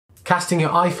Casting your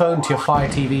iPhone to your Fire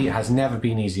TV has never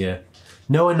been easier.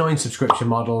 No annoying subscription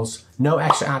models, no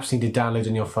extra apps need to download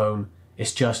on your phone,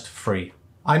 it's just free.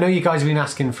 I know you guys have been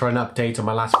asking for an update on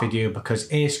my last video because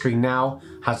AirScreen now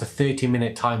has a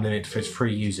 30-minute time limit for its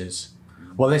free users.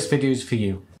 Well, this video is for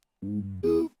you.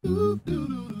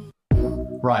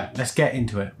 Right, let's get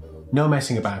into it. No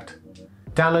messing about.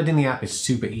 Downloading the app is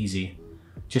super easy.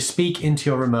 Just speak into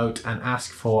your remote and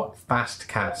ask for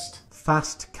FastCast.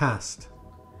 FastCast.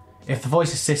 If the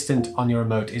voice assistant on your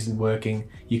remote isn't working,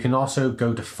 you can also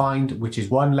go to Find, which is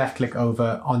one left click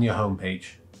over on your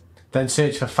homepage. Then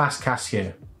search for FastCast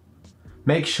here.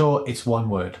 Make sure it's one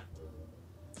word.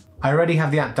 I already have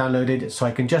the app downloaded, so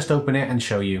I can just open it and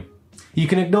show you. You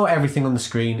can ignore everything on the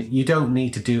screen, you don't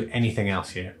need to do anything else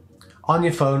here. On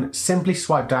your phone, simply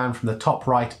swipe down from the top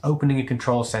right, opening a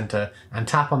control center, and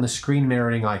tap on the screen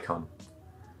mirroring icon.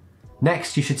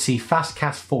 Next, you should see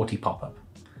FastCast 40 pop up.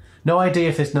 No idea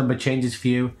if this number changes for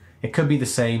you, it could be the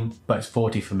same, but it's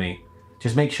 40 for me.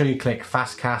 Just make sure you click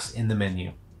FastCast in the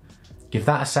menu. Give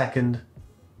that a second,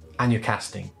 and you're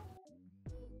casting.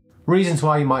 Reasons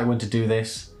why you might want to do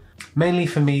this. Mainly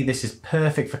for me, this is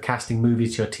perfect for casting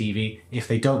movies to your TV if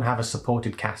they don't have a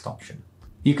supported cast option.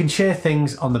 You can share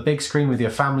things on the big screen with your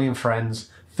family and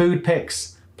friends, food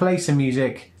pics, play some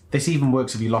music, this even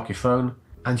works if you lock your phone,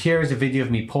 and here is a video of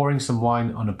me pouring some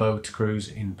wine on a boat cruise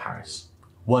in Paris.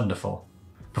 Wonderful.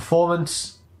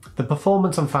 Performance. The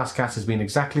performance on FastCast has been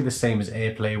exactly the same as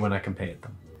AirPlay when I compared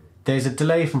them. There's a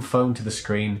delay from phone to the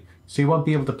screen, so you won't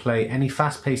be able to play any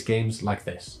fast-paced games like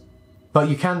this. But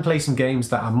you can play some games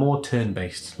that are more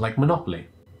turn-based, like Monopoly.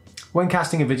 When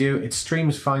casting a video, it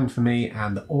streams fine for me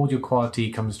and the audio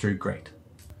quality comes through great.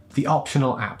 The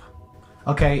optional app.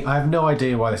 Okay, I have no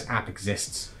idea why this app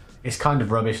exists. It's kind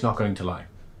of rubbish, not going to lie.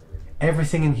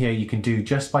 Everything in here you can do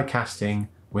just by casting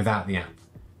without the app.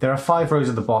 There are 5 rows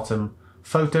at the bottom,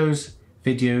 photos,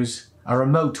 videos, a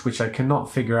remote which I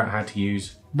cannot figure out how to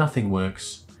use, nothing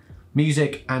works,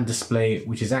 music and display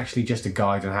which is actually just a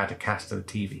guide on how to cast to the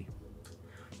TV.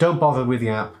 Don't bother with the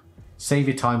app, save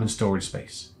your time and storage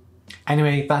space.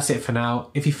 Anyway, that's it for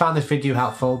now. If you found this video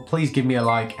helpful, please give me a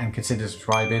like and consider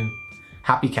subscribing.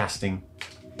 Happy casting.